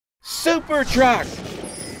super truck!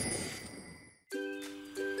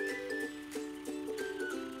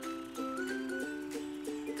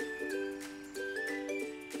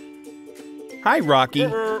 Hi,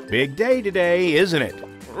 Rocky. Big day today, isn't it?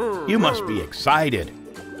 You must be excited.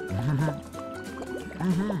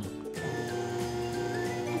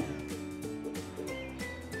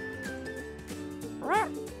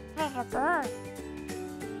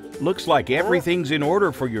 Looks like everything's in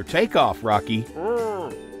order for your takeoff, Rocky.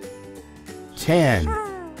 10,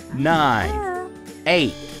 9,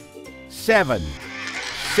 8, 7,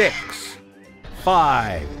 6,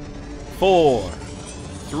 5, 4,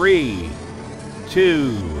 3,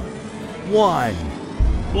 2, 1.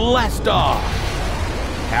 Blast off!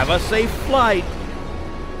 Have a safe flight!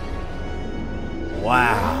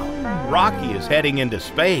 Wow! Rocky is heading into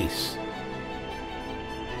space.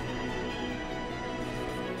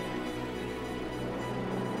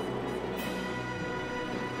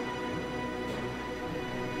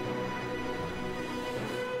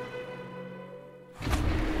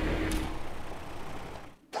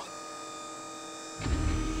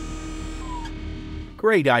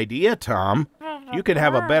 Great idea, Tom. You could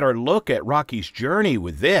have a better look at Rocky's journey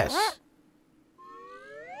with this.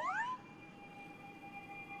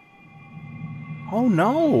 Oh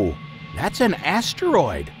no, that's an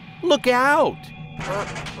asteroid. Look out!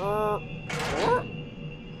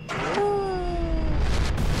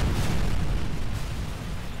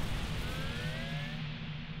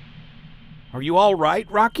 Are you all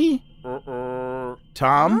right, Rocky?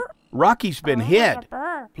 Tom, Rocky's been hit.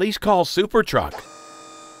 Please call Super Truck.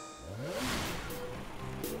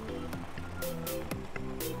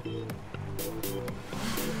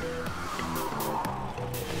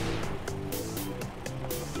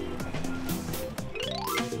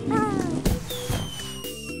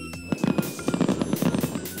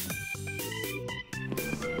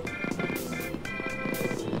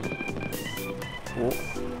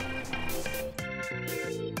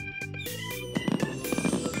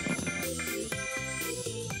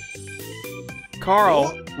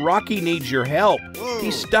 Carl, Rocky needs your help.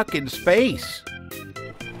 He's stuck in space.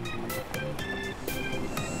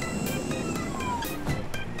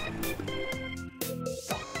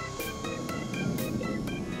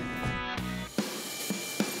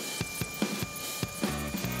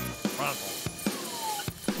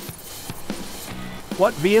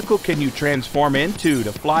 What vehicle can you transform into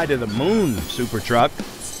to fly to the moon, Super Truck?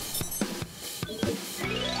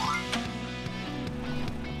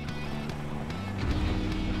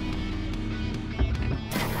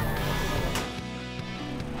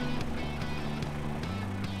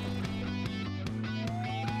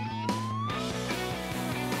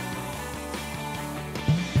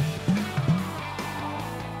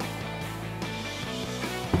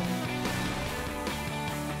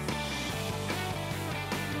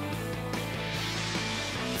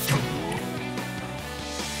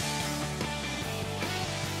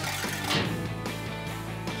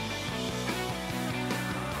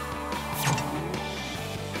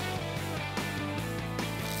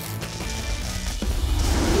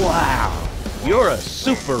 Wow, you're a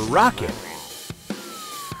super rocket.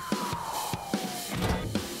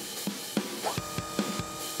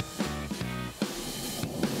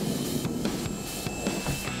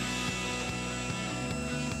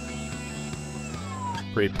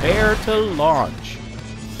 Prepare to launch.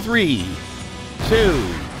 3, 2,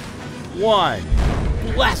 1,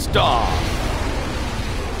 blast off!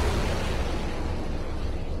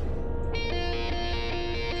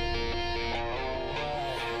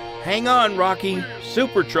 Hang on, Rocky.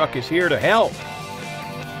 Super Truck is here to help.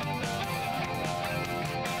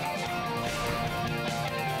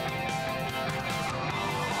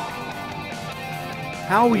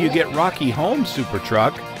 How will you get Rocky home, Super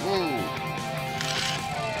Truck?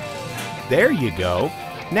 There you go.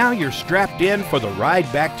 Now you're strapped in for the ride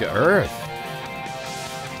back to Earth.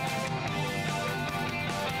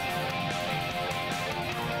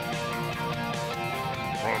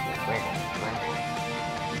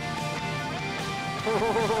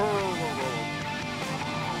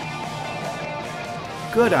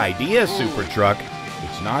 Good idea, Super Truck.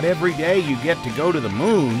 It's not every day you get to go to the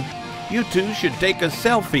moon. You two should take a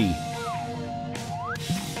selfie.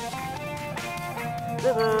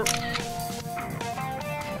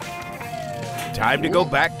 Time to go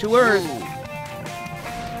back to Earth.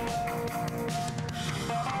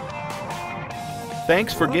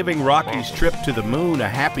 Thanks for giving Rocky's trip to the moon a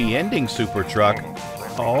happy ending, Super Truck.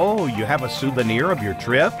 Oh, you have a souvenir of your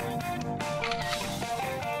trip?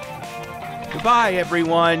 Goodbye,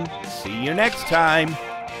 everyone. See you next time.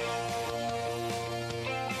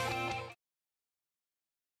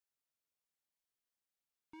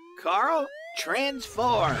 Carl.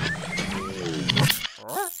 Transform.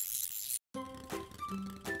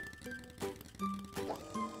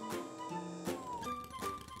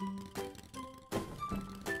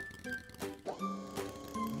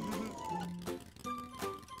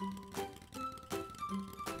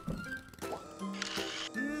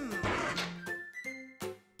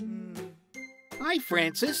 Hi,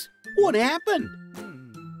 Francis. What happened?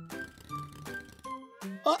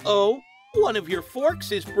 Uh-oh, one of your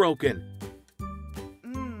forks is broken.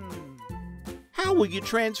 How will you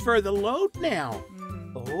transfer the load now?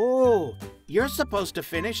 Oh, you're supposed to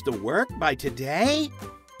finish the work by today?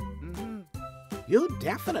 You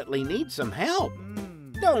definitely need some help.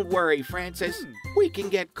 Don't worry, Francis. We can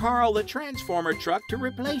get Carl the transformer truck to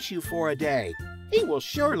replace you for a day. He will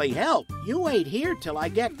surely help. You wait here till I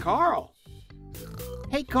get Carl.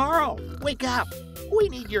 Hey, Carl, wake up. We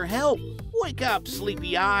need your help. Wake up,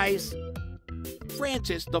 sleepy eyes.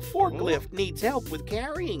 Francis, the forklift needs help with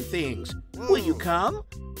carrying things. Will you come?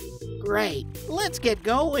 Great, let's get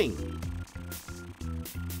going.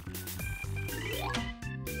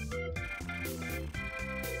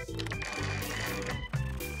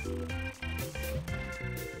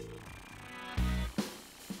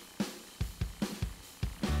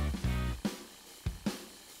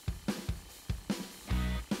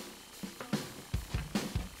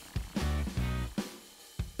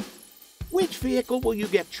 Which vehicle will you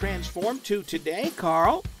get transformed to today,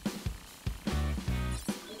 Carl?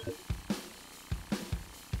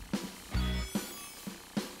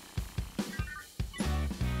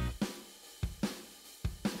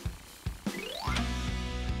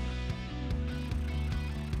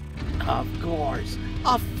 Of course,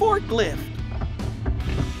 a forklift.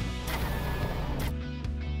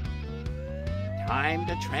 Time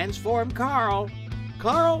to transform Carl.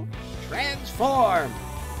 Carl, transform.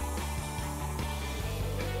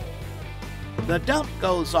 The dump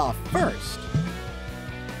goes off first.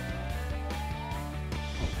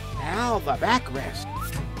 Now the backrest.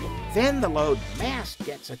 Then the load mast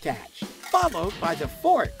gets attached, followed by the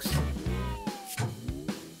forks.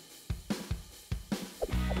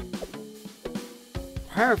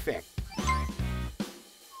 Perfect.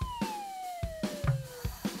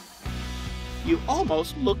 You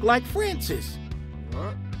almost look like Francis.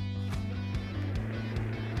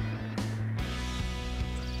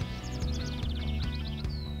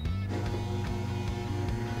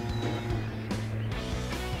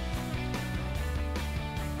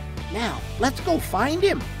 Now, let's go find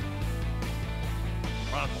him.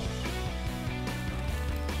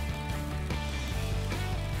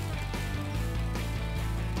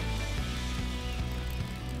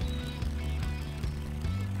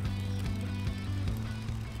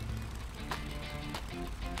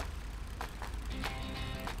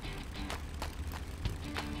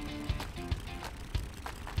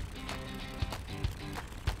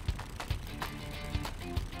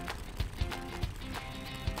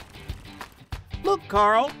 Look,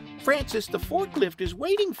 Carl, Francis the forklift is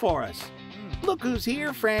waiting for us. Look who's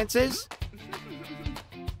here, Francis.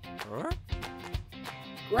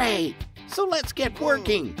 Great, so let's get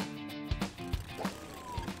working.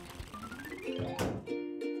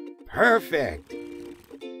 Perfect.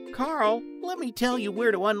 Carl, let me tell you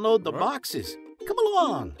where to unload the boxes. Come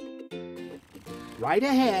along. Right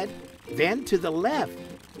ahead, then to the left.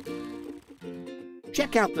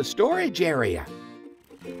 Check out the storage area.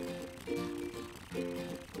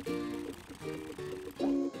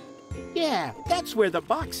 Yeah, that's where the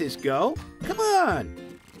boxes go. Come on.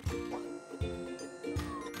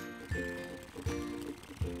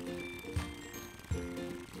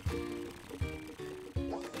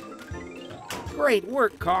 Great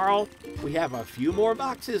work, Carl. We have a few more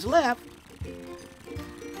boxes left.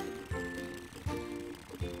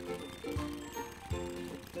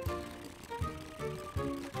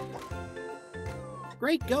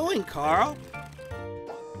 Great going, Carl.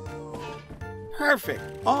 Perfect.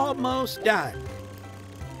 Almost done.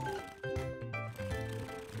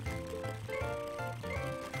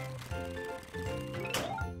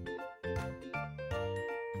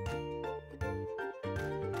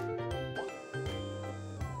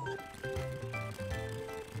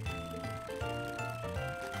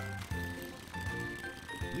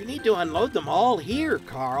 You need to unload them all here,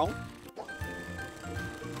 Carl.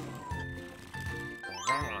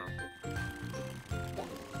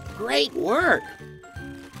 Great work!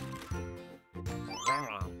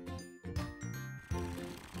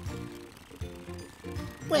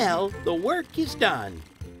 Well, the work is done.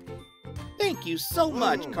 Thank you so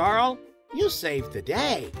much, Carl. You saved the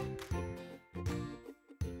day.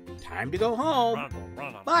 Time to go home.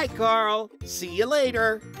 Bye, Carl. See you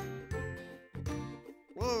later.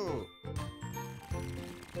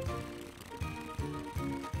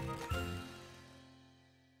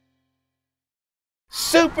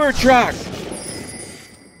 super truck!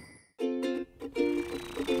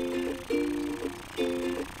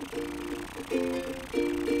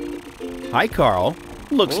 Hi, Carl.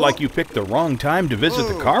 Looks like you picked the wrong time to visit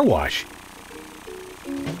the car wash.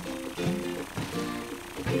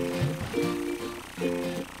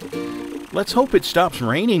 Let's hope it stops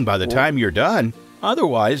raining by the time you're done.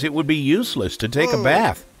 Otherwise, it would be useless to take a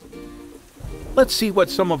bath. Let's see what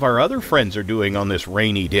some of our other friends are doing on this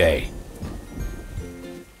rainy day.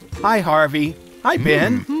 Hi, Harvey. Hi,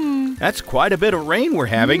 Ben. That's quite a bit of rain we're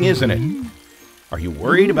having, isn't it? Are you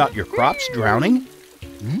worried about your crops drowning?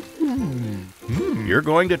 You're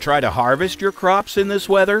going to try to harvest your crops in this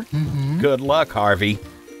weather? Good luck, Harvey.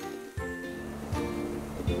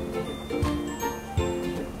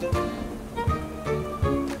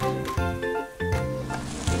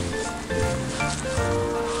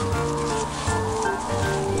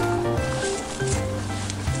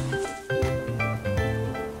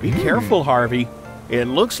 Be careful, Harvey. It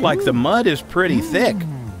looks like the mud is pretty thick.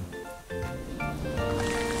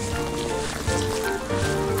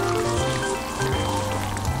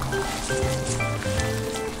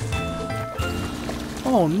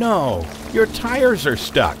 Oh no, your tires are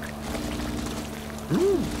stuck.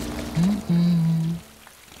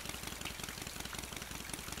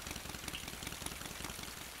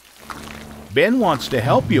 Ben wants to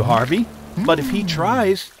help you, Harvey, but if he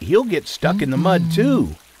tries, he'll get stuck in the mud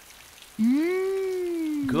too.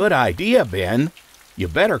 Good idea, Ben. You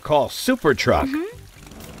better call Super Truck.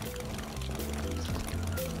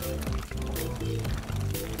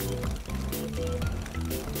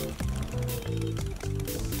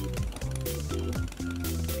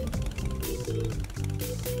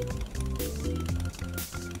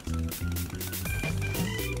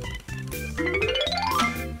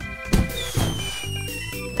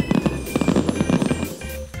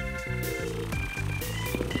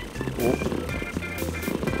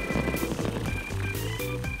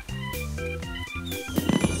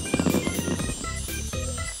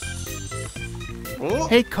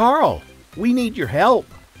 Hey, Carl, we need your help.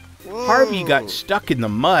 Harvey got stuck in the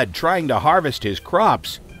mud trying to harvest his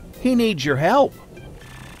crops. He needs your help.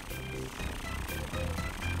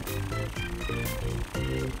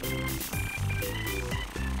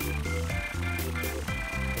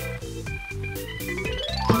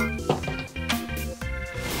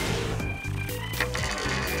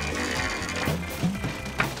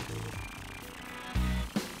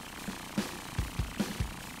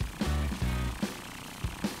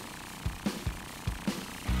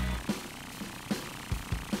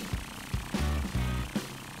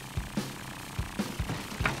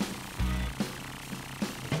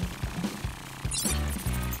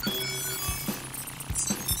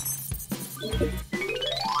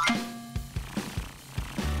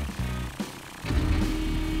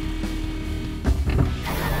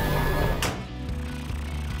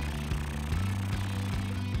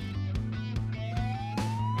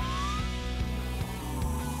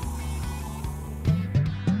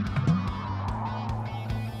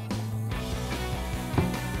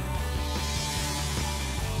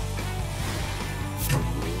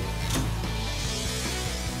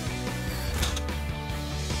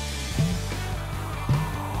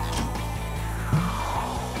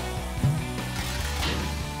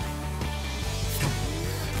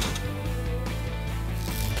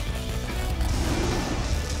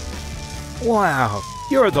 Wow,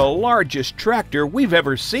 you're the largest tractor we've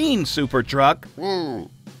ever seen, Super Truck.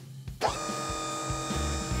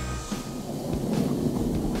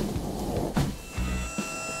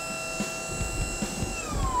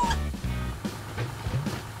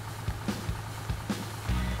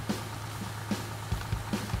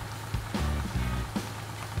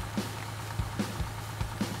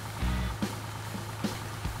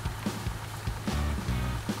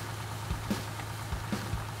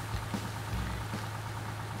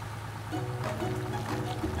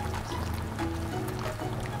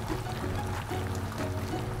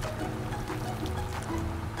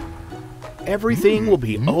 Everything will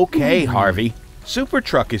be okay, Harvey. Super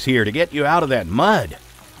Truck is here to get you out of that mud.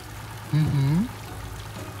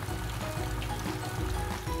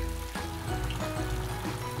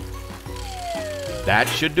 That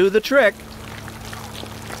should do the trick.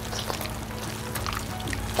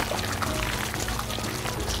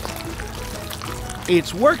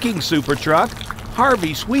 It's working, Super Truck.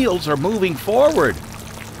 Harvey's wheels are moving forward.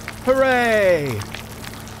 Hooray!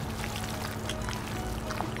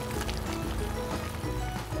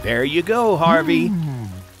 There you go, Harvey.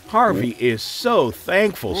 Harvey is so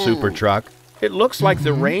thankful, Super Truck. It looks like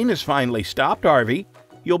the rain has finally stopped, Harvey.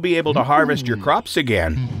 You'll be able to harvest your crops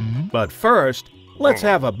again. But first, Let's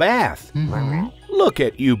have a bath. Look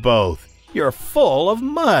at you both. You're full of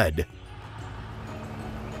mud.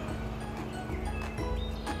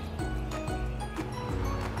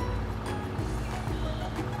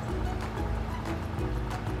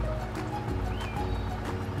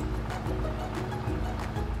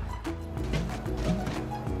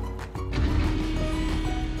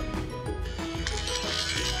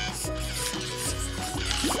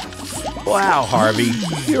 Wow, Harvey,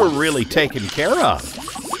 you're really taken care of.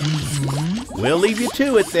 We'll leave you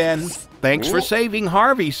to it then. Thanks for saving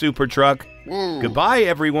Harvey, Super Truck. Goodbye,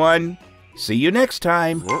 everyone. See you next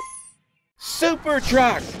time. Super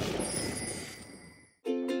Truck!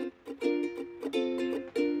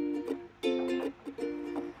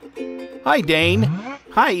 Hi, Dane.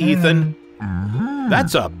 Hi, Ethan.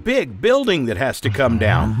 That's a big building that has to come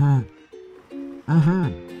down.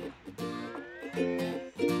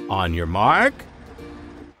 On your mark,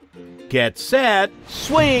 get set,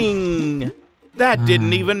 swing! That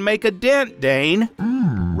didn't even make a dent, Dane.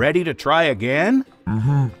 Ready to try again?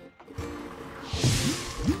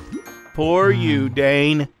 Poor you,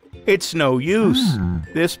 Dane. It's no use.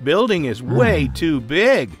 This building is way too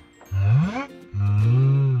big.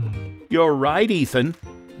 You're right, Ethan.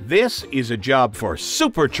 This is a job for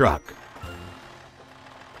Super Truck.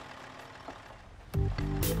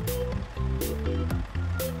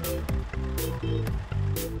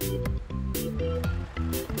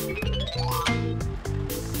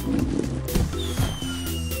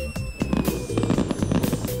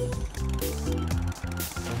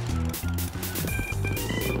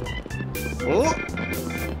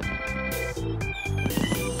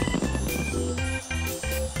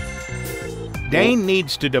 Dane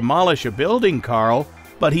needs to demolish a building, Carl,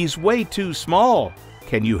 but he's way too small.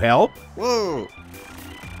 Can you help? Whoa!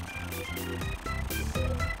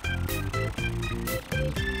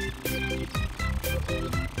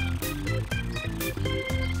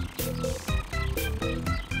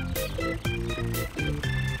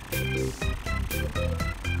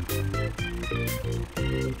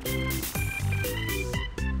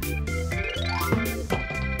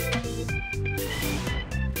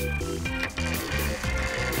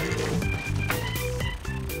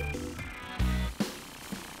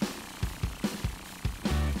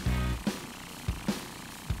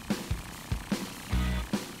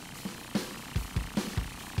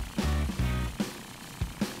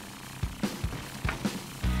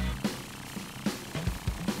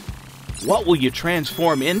 What will you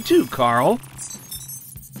transform into, Carl?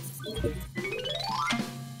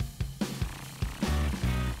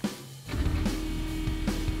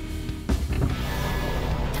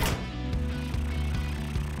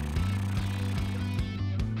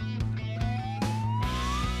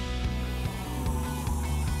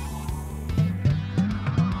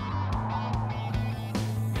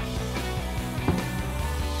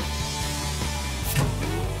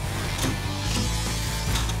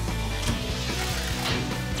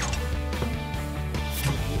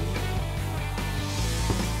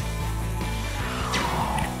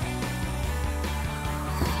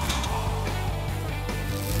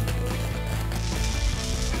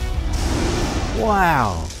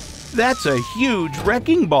 Wow, that's a huge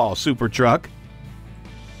wrecking ball, Super Truck.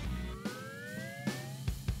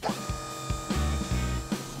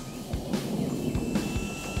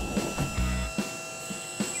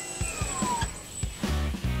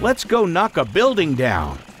 Let's go knock a building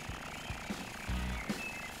down.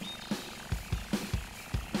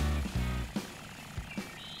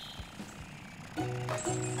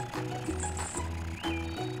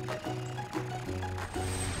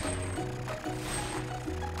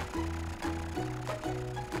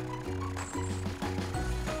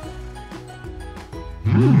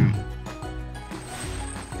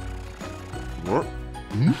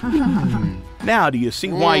 Now, do you see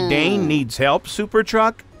why Dane needs help, Super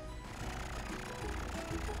Truck?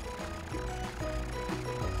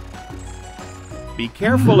 Be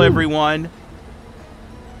careful, everyone.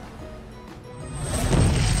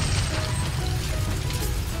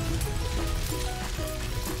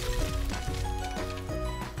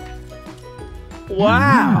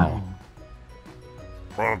 Wow!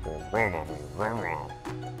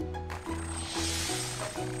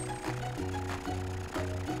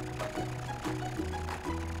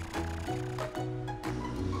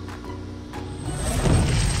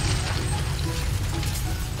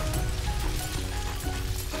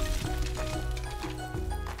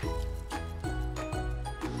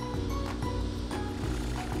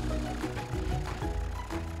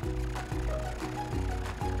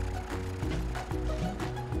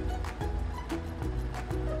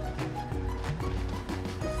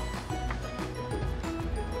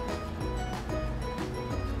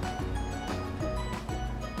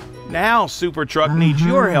 Now Super Truck needs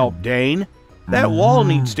your help, Dane. That wall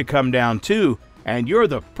needs to come down too, and you're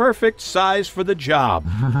the perfect size for the job.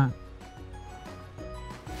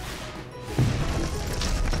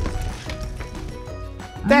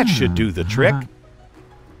 That should do the trick.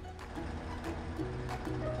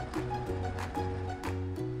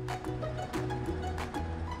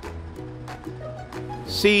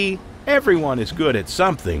 See, everyone is good at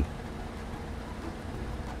something.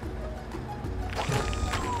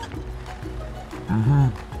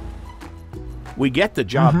 We get the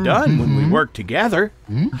job done when we work together.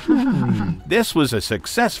 This was a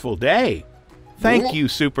successful day. Thank you,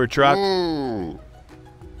 Super Truck.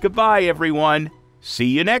 Goodbye, everyone. See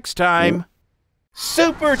you next time.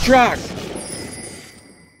 Super Truck!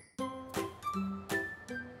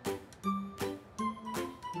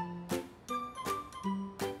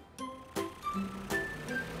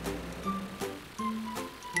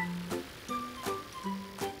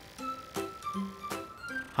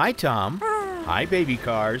 Hi, Tom. Hi, baby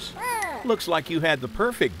cars. Looks like you had the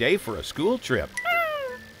perfect day for a school trip.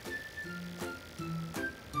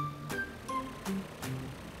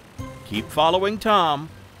 Keep following Tom.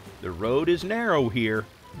 The road is narrow here,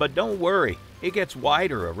 but don't worry, it gets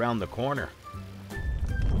wider around the corner.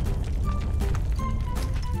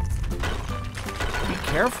 Be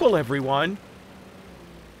careful, everyone.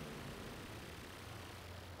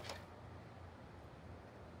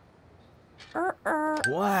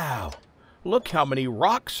 Wow, look how many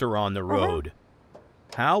rocks are on the road.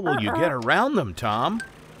 How will you get around them, Tom?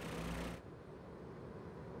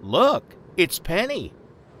 Look, it's Penny.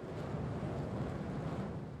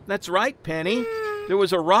 That's right, Penny. There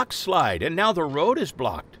was a rock slide, and now the road is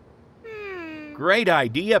blocked. Great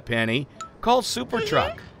idea, Penny. Call Super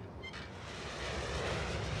Truck.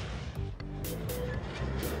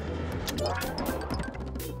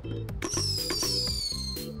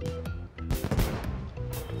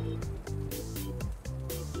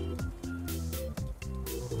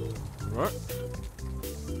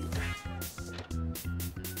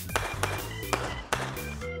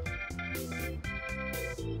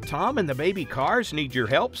 Tom and the baby cars need your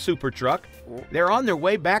help, Super Truck. They're on their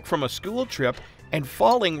way back from a school trip, and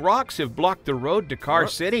falling rocks have blocked the road to Car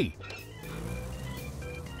City.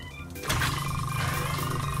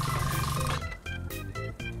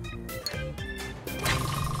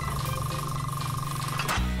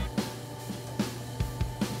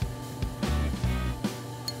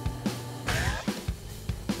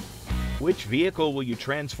 Which vehicle will you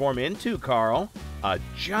transform into, Carl? A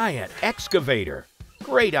giant excavator.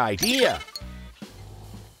 Great idea!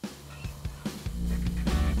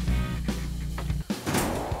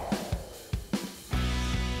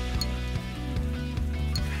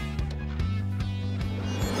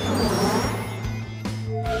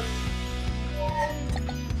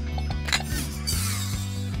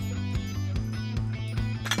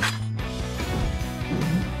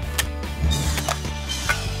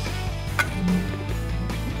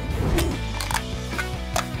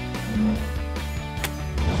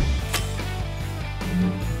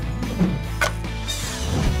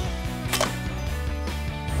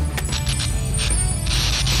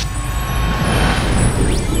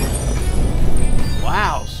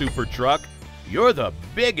 Super Truck, you're the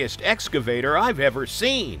biggest excavator I've ever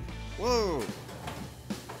seen. Whoa!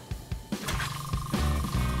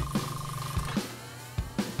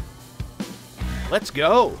 Let's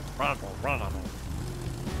go.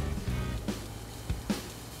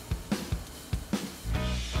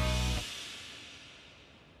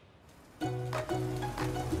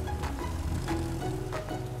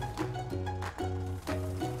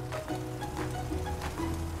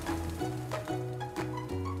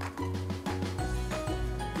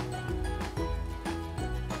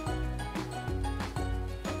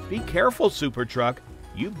 Be careful, Super Truck.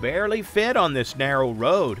 You barely fit on this narrow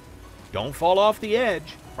road. Don't fall off the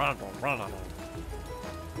edge.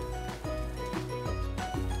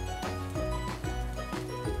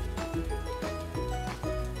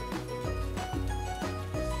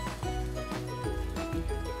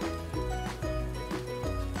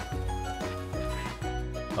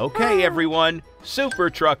 Okay, everyone. Super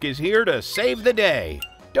Truck is here to save the day.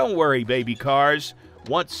 Don't worry, baby cars.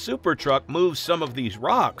 Once Super Truck moves some of these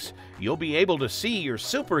rocks, you'll be able to see your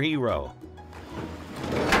superhero.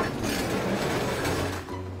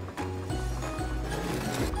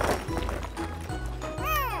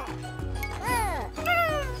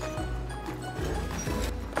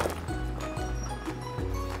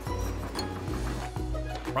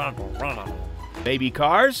 Baby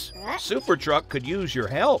cars, Super Truck could use your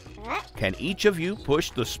help. Can each of you push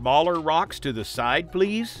the smaller rocks to the side,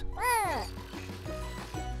 please?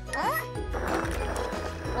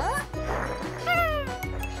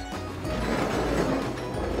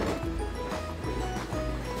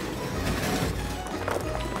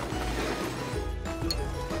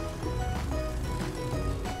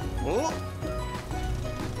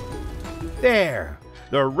 There,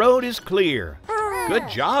 the road is clear. Good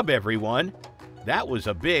job, everyone. That was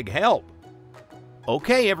a big help.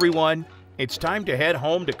 Okay, everyone, it's time to head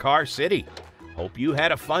home to Car City. Hope you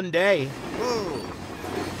had a fun day.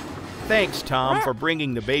 Thanks, Tom, for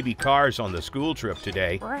bringing the baby cars on the school trip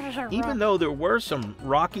today. Even though there were some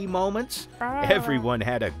rocky moments, everyone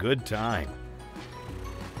had a good time.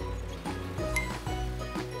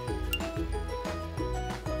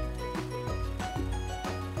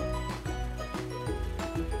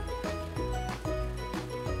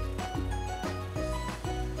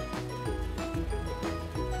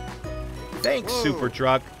 Thanks, Super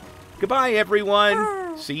Truck. Goodbye,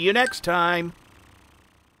 everyone. See you next time.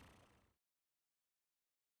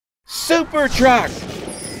 Super Truck!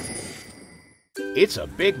 It's a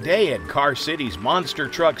big day at Car City's Monster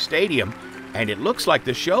Truck Stadium, and it looks like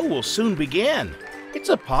the show will soon begin. It's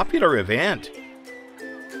a popular event.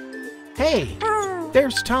 Hey,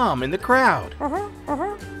 there's Tom in the crowd.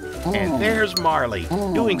 And there's Marley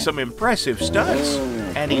doing some impressive stunts,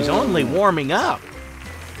 and he's only warming up.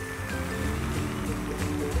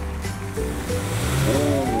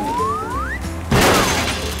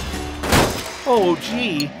 Oh,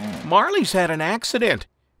 gee, Marley's had an accident,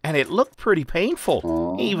 and it looked pretty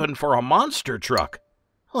painful, even for a monster truck.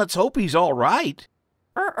 Let's hope he's all right.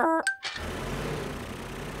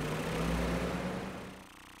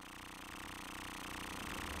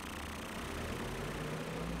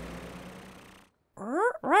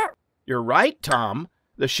 You're right, Tom.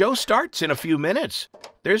 The show starts in a few minutes.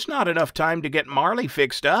 There's not enough time to get Marley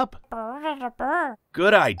fixed up.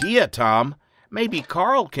 Good idea, Tom. Maybe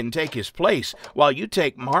Carl can take his place while you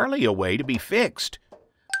take Marley away to be fixed.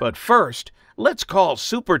 But first, let's call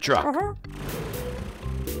Super Truck.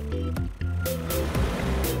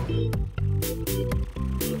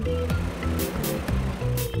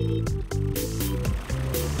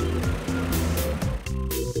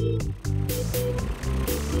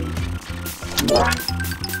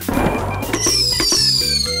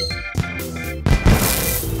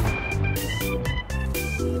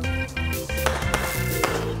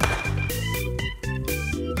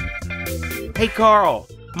 Hey, Carl,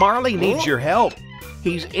 Marley needs your help.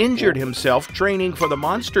 He's injured himself training for the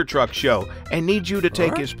Monster Truck show and needs you to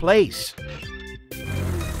take his place.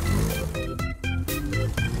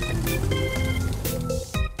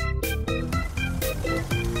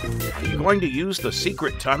 Are you going to use the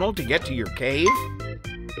secret tunnel to get to your cave?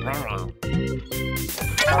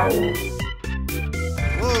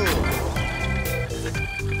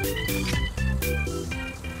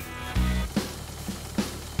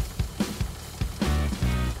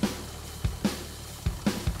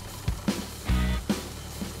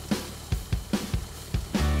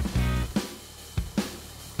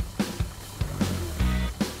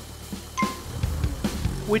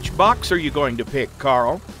 Which box are you going to pick,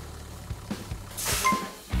 Carl?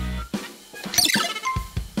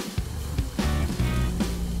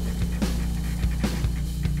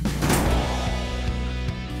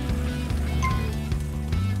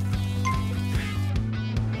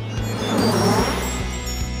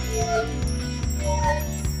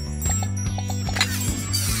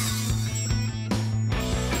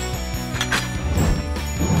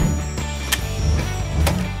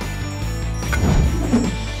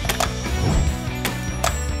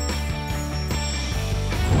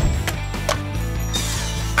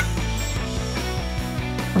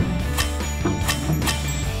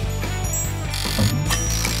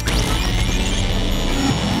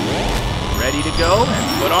 Ready to go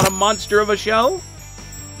and put on a monster of a show?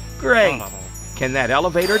 Great. Can that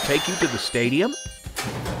elevator take you to the stadium?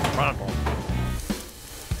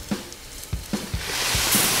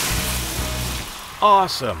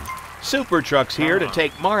 Awesome. Super Truck's here to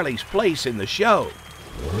take Marley's place in the show.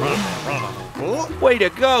 Way to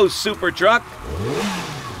go, Super Truck!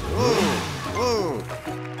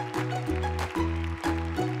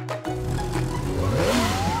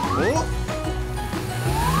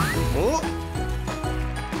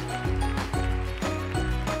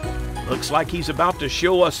 Looks like he's about to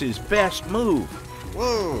show us his best move.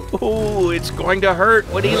 Oh, it's going to hurt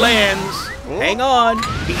when he lands. Hang on,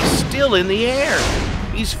 he's still in the air.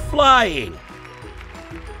 He's flying.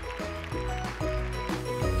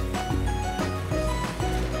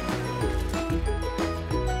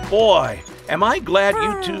 Boy, am I glad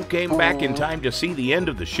you two came back in time to see the end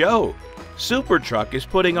of the show. Super Truck is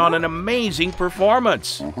putting on an amazing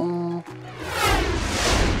performance.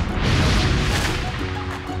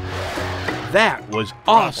 That was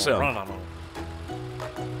awesome.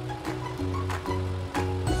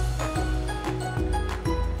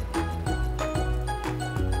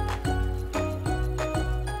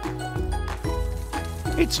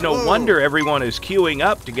 It's no wonder everyone is queuing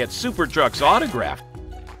up to get Super Truck's autograph.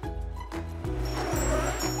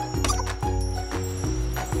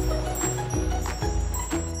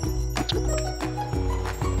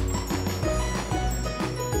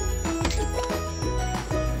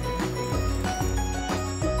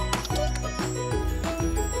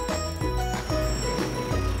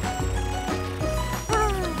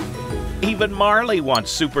 Even Marley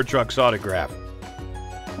wants Super Truck's autograph.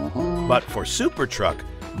 But for Super Truck,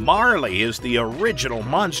 Marley is the original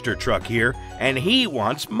monster truck here, and he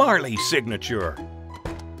wants Marley's signature.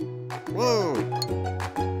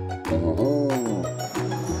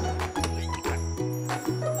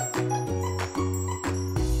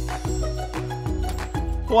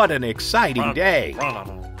 What an exciting day!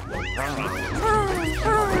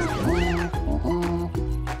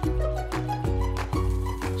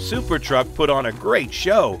 Super Truck put on a great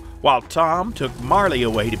show while Tom took Marley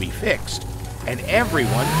away to be fixed, and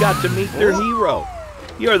everyone got to meet their hero.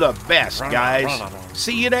 You're the best, guys.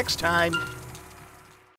 See you next time.